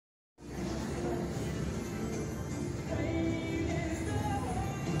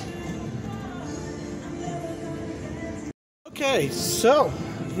Okay, so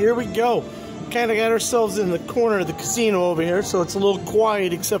here we go. Kind of got ourselves in the corner of the casino over here, so it's a little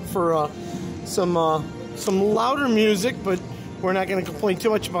quiet except for some louder music, but we're not going to complain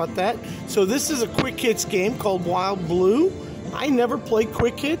too much about that. So this is a quick hits game called Wild Blue. I never played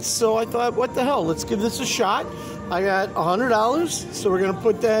quick hits, so I thought, what the hell, let's give this a shot. I got $100, so we're going to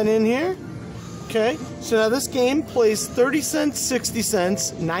put that in here. Okay, so now this game plays 30 cents, 60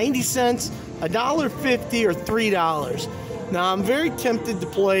 cents, 90 cents, $1.50, or $3. Now I'm very tempted to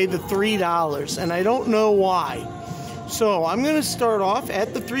play the $3, and I don't know why. So I'm going to start off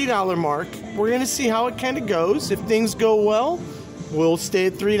at the $3 mark. We're going to see how it kind of goes. If things go well, we'll stay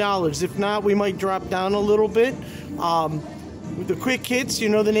at $3. If not, we might drop down a little bit. With the quick hits, you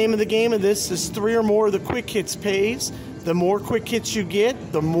know the name of the game of this is 3 or more of the quick hits pays. The more quick hits you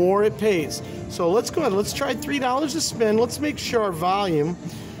get, the more it pays. So let's go ahead. Let's try $3 a spin. Let's make sure our volume.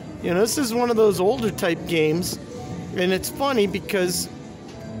 You know, this is one of those older type games. And it's funny because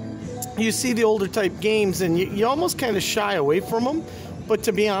you see the older type games and you almost kind of shy away from them. But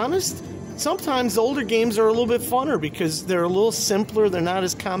to be honest, sometimes the older games are a little bit funner because they're a little simpler. They're not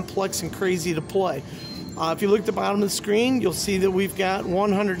as complex and crazy to play. If you look at the bottom of the screen, you'll see that we've got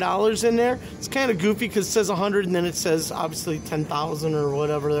 $100 in there. It's kind of goofy because it says 100 and then it says obviously 10,000 or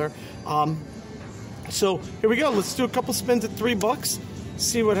whatever there. So here we go. Let's do a couple spins at $3.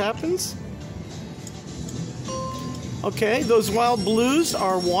 See what happens. Okay, those Wild Blues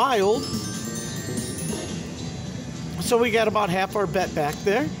are wild. So we got about half our bet back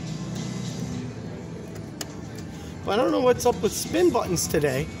there. But I don't know what's up with spin buttons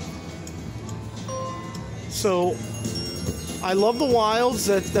today. So I love the wilds.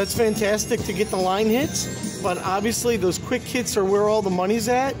 That's fantastic to get the line hits. But obviously those quick hits are where all the money's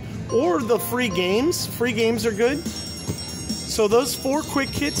at. Or the free games. Free games are good. So those 4 quick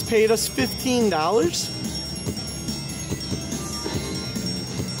hits paid us $15.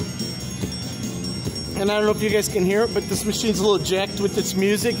 And I don't know if you guys can hear it, but this machine's a little jacked with its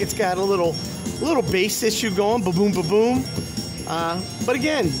music. It's got a little bass issue going, ba-boom, ba-boom. But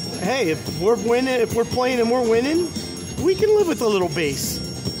again, hey, if we're winning, if we're playing and we're winning, we can live with a little bass.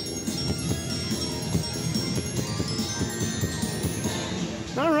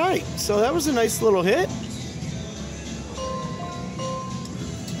 All right, so that was a nice little hit.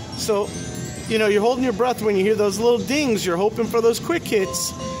 So, you know, you're holding your breath when you hear those little dings. You're hoping for those quick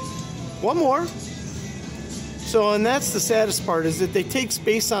hits. One more. So, and that's the saddest part, is that they take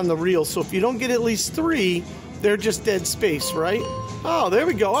space on the reel. So if you don't get at least 3, they're just dead space, right? Oh, there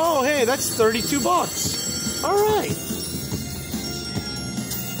we go. Oh, hey, that's $32. All right.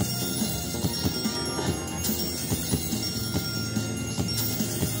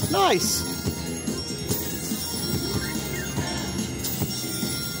 Nice.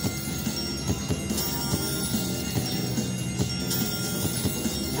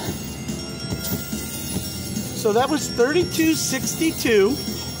 So that was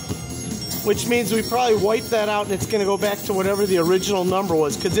 $32.62, which means we probably wipe that out and it's going to go back to whatever the original number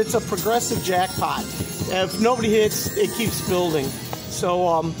was, because it's a progressive jackpot. If nobody hits, it keeps building.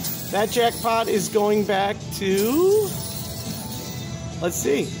 So that jackpot is going back to, let's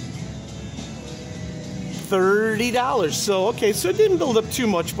see, $30. So, okay, so it didn't build up too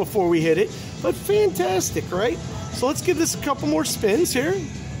much before we hit it, but fantastic, right? So let's give this a couple more spins here.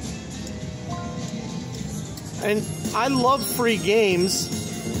 And I love free games.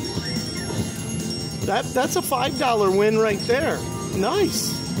 That's a $5 win right there.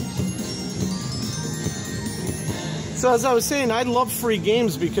 Nice. So as I was saying, I love free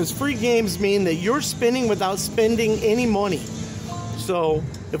games because free games mean that you're spinning without spending any money. So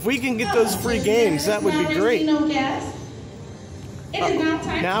if we can get those free games, that would be great. It is now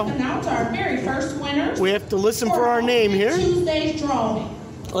time to announce our very first winners. We have to listen for our name here. Tuesday's drawing.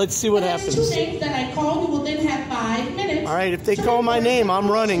 Let's see what happens. The 2 names that I called, you will then have 5 minutes. All right, if they call my name,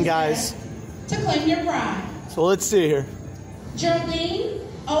 I'm running, guys. To claim your prize. So let's see here. Geraldine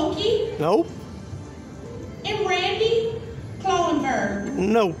Oki. Nope. And Randy Kloenberg.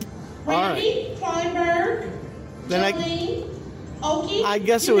 Nope. Randy Kloenberg. Then Geraldine Oki. I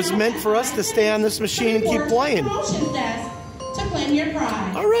guess it was meant for us to stay on this machine and keep playing. Promotions desk to claim your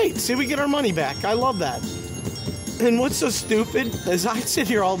prize. All right, see, we get our money back. I love that. And what's so stupid is I'd sit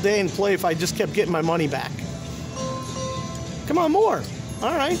here all day and play if I just kept getting my money back. Come on, more.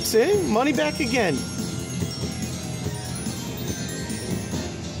 All right, see? Money back again.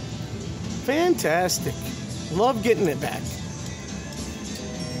 Fantastic. Love getting it back.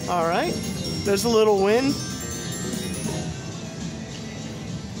 All right, there's a little win.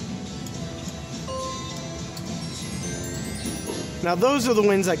 Now those are the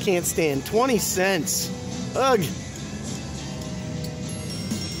wins I can't stand. 20 cents. Ugh.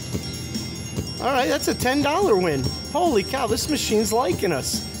 All right, that's a $10 win. Holy cow, this machine's liking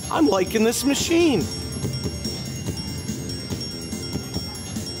us. I'm liking this machine.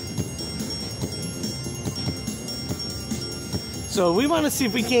 So we want to see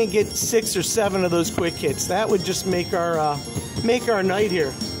if we can't get 6 or 7 of those quick hits. That would just make our night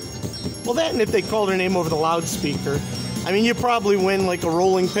here. Well, that and if they called her name over the loudspeaker. I mean, you probably win like a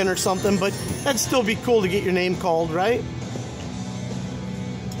rolling pin or something, but that'd still be cool to get your name called, right?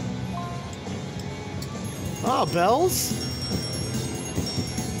 Oh, bells.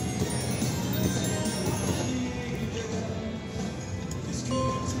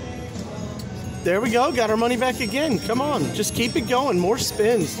 There we go. Got our money back again. Come on. Just keep it going. More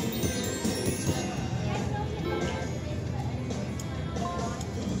spins.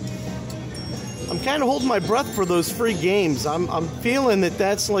 I'm kind of holding my breath for those free games. I'm feeling that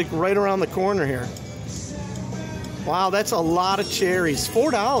that's like right around the corner here. Wow, that's a lot of cherries.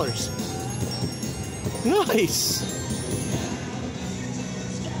 $4. Nice.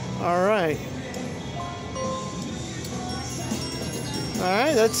 All right. All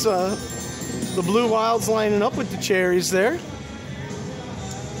right, that's the Blue Wilds lining up with the cherries there.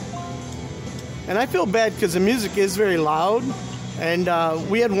 And I feel bad because the music is very loud. And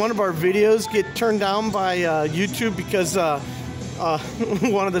we had one of our videos get turned down by YouTube because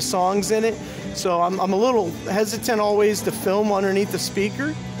one of the songs in it. So I'm a little hesitant always to film underneath the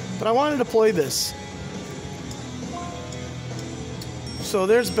speaker. But I wanted to play this. So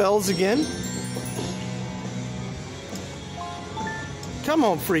there's bells again. Come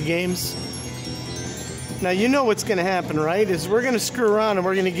on, free games. Now you know what's going to happen, right? Is we're going to screw around and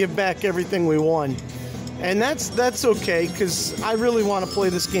we're going to give back everything we won. And that's okay, because I really want to play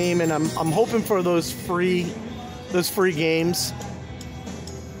this game, and I'm hoping for those free games.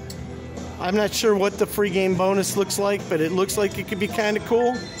 I'm not sure what the free game bonus looks like, but it looks like it could be kind of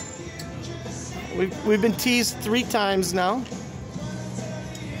cool. We've been teased 3 times now.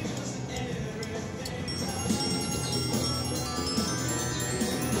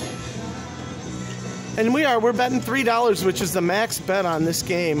 And we're betting $3, which is the max bet on this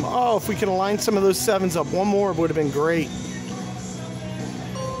game. Oh, if we can align some of those 7s up, one more would have been great.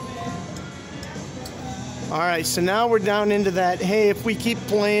 All right, so now we're down into that. Hey, if we keep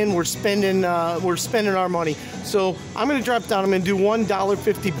playing, we're spending our money. So I'm going to drop down. I'm going to do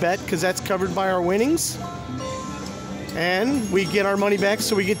 $1.50 bet because that's covered by our winnings, and we get our money back.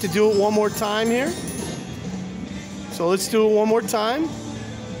 So we get to do it one more time here. So let's do it one more time.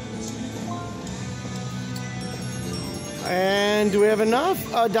 And do we have enough?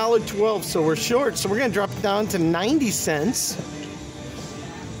 $1.12, so we're short. So we're going to drop it down to 90 cents.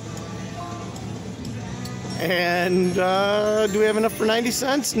 And do we have enough for 90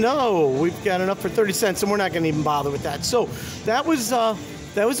 cents? No, we've got enough for 30 cents, and we're not going to even bother with that. So that was a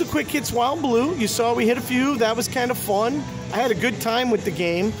Quick Hits Wild Blue. You saw we hit a few. That was kind of fun. I had a good time with the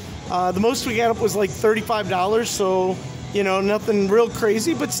game. The most we got up was like $35, so, you know, nothing real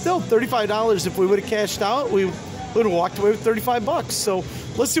crazy, but still $35. If we would have cashed out, we would have walked away with $35. So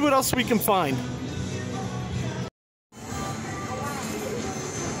let's see what else we can find.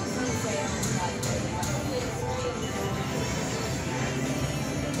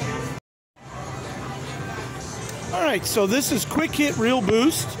 All right, so this is Quick Hit Real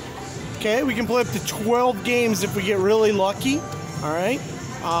Boost. Okay, we can play up to 12 games if we get really lucky. All right,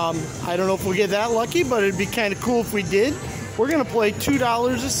 I don't know if we'll get that lucky, but it'd be kind of cool if we did. We're gonna play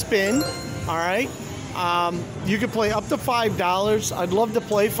 $2 a spin. All right. You can play up to $5. I'd love to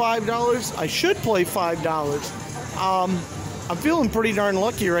play $5. I should play $5. I'm feeling pretty darn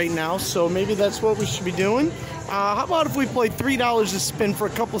lucky right now, so maybe that's what we should be doing. How about if we play $3 a spin for a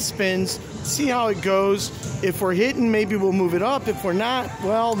couple spins, see how it goes. If we're hitting, maybe we'll move it up. If we're not,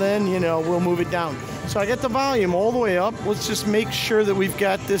 well, then, you know, we'll move it down. So I got the volume all the way up. Let's just make sure that we've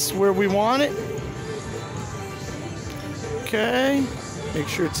got this where we want it. Okay, make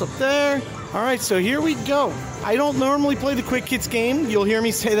sure it's up there. All right, so here we go. I don't normally play the Quick Hits game. You'll hear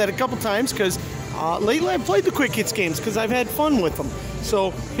me say that a couple times because lately I've played the Quick Hits games because I've had fun with them.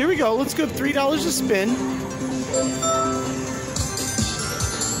 So here we go. Let's go $3 a spin.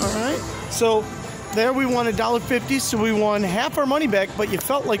 All right, so there we won $1.50, so we won half our money back, but you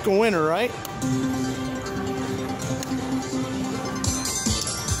felt like a winner, right?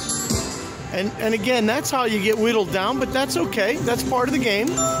 And again, that's how you get whittled down, but that's okay. That's part of the game.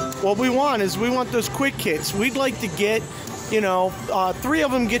 What we want is we want those quick hits. We'd like to get, you know, 3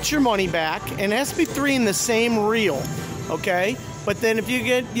 of them get your money back, and it has to be 3 in the same reel, okay? But then if you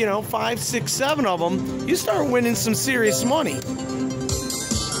get, you know, 5, 6, 7 of them, you start winning some serious money.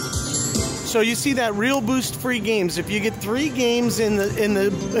 So you see that Reel Boost free games. If you get 3 games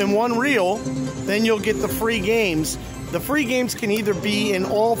in one reel, then you'll get the free games. The free games can either be in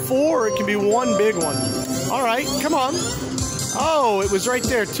all 4 or it can be one big one. All right, come on. Oh, it was right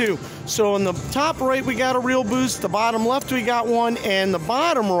there too. So on the top right, we got a real boost. The bottom left, we got one. And the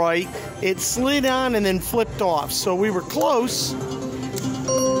bottom right, it slid on and then flipped off. So we were close.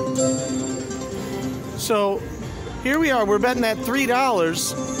 So here we are. We're betting at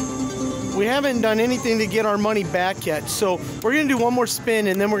 $3. We haven't done anything to get our money back yet. So we're going to do one more spin,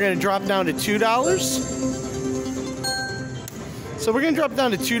 and then we're going to drop down to $2. So we're going to drop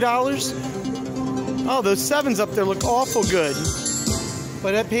down to $2. Oh, those 7s up there look awful good.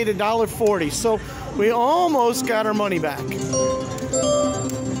 But that paid $1.40. So we almost got our money back.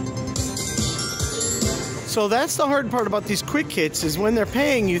 So that's the hard part about these quick hits, is when they're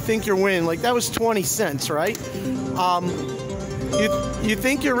paying, you think you're winning. Like that was 20 cents, right? You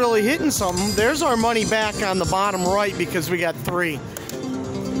think you're really hitting something. There's our money back on the bottom right because we got 3.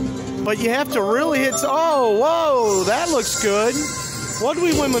 But you have to really hit. Oh, whoa, that looks good. What do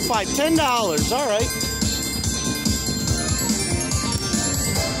we win with 5? $10. All right.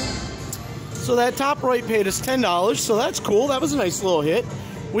 So that top right paid us $10. So that's cool. That was a nice little hit.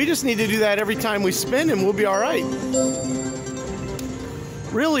 We just need to do that every time we spin, and we'll be all right.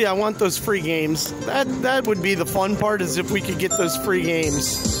 Really, I want those free games. That would be the fun part, is if we could get those free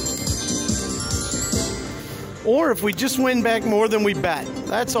games. Or if we just win back more than we bet.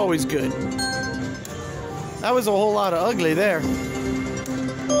 That's always good. That was a whole lot of ugly there.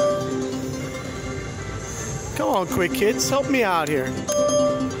 Come on, quick hits. Help me out here.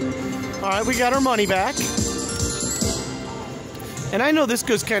 All right, we got our money back. And I know this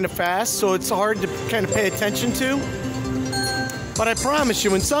goes kind of fast, so it's hard to kind of pay attention to. But I promise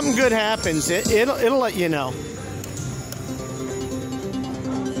you, when something good happens, it'll let you know.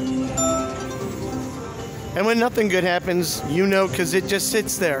 And when nothing good happens, you know, because it just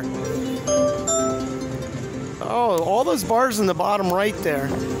sits there. Oh, all those bars in the bottom right there.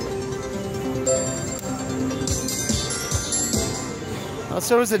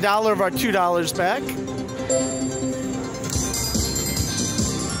 So is $1 of our $2 back.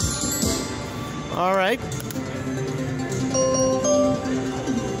 All right.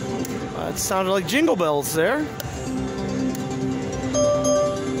 That sounded like jingle bells there.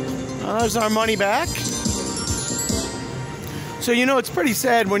 There's our money back. So, you know, it's pretty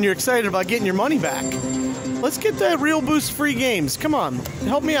sad when you're excited about getting your money back. Let's get that Real Boost free games. Come on,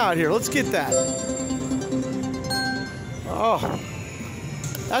 help me out here. Let's get that. Oh,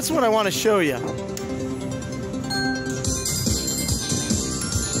 that's what I want to show you.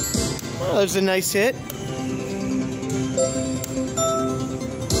 Well, there's a nice hit.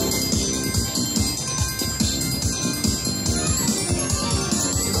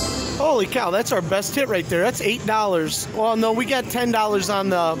 Holy cow, that's our best hit right there. That's $8. Well, no, we got $10 on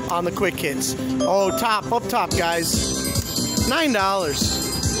the quick hits. Oh, up top, guys.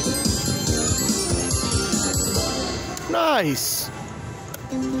 $9. Nice.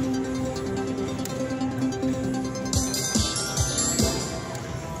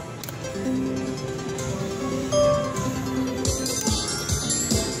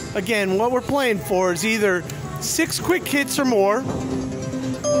 Again, what we're playing for is either 6 quick hits or more,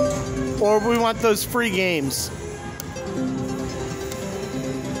 or we want those free games.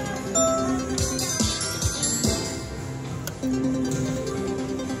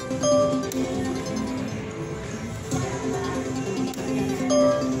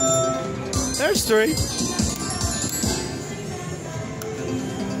 There's 3.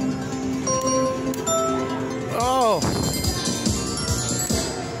 Oh.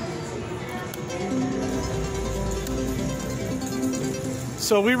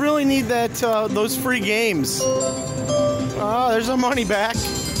 So we really need that those free games. Oh, there's our money back.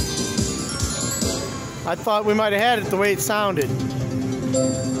 I thought we might have had it the way it sounded.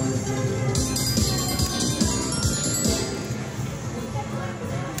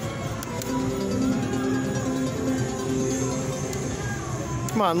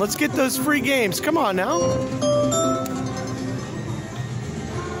 Come on, let's get those free games. Come on now.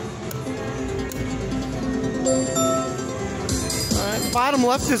 Bottom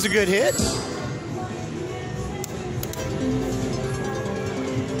left is a good hit.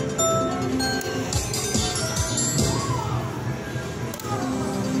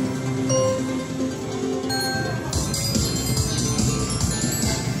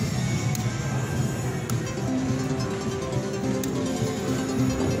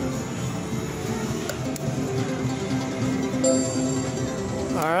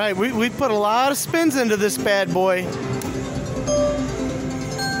 All right, we put a lot of spins into this bad boy.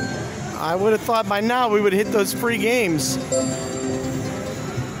 I would have thought by now we would hit those free games.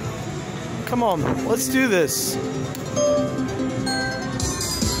 Come on, let's do this.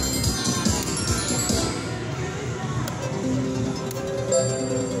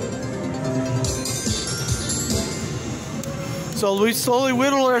 So we slowly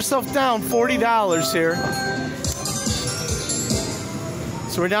whittle ourselves down $40 here.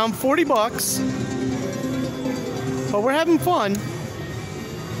 So we're down 40 bucks. But we're having fun.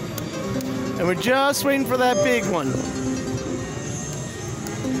 And we're just waiting for that big one.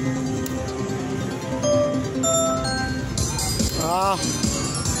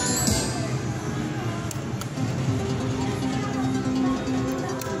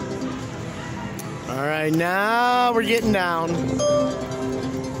 All right, now we're getting down.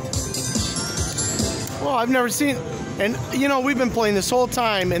 Well, I've never seen, and you know, we've been playing this whole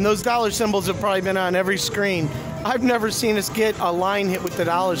time, and those dollar symbols have probably been on every screen. I've never seen us get a line hit with the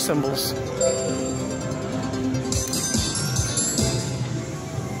dollar symbols.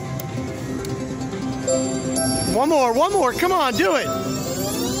 One more, come on, do it.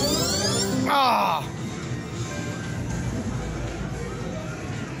 Ah.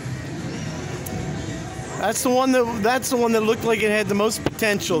 That's the one that looked like it had the most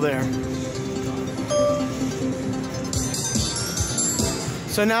potential there.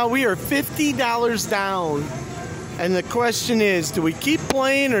 So now we are $50 down. And the question is, do we keep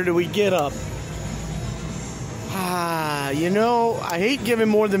playing or do we get up? You know, I hate giving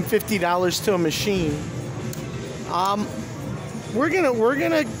more than $50 to a machine. We're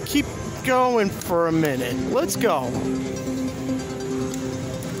gonna keep going for a minute. Let's go.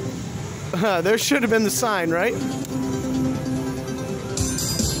 There should have been the sign, right?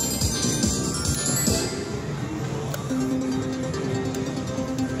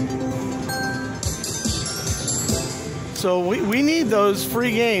 So we need those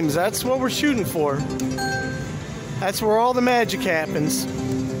free games. That's what we're shooting for. That's where all the magic happens.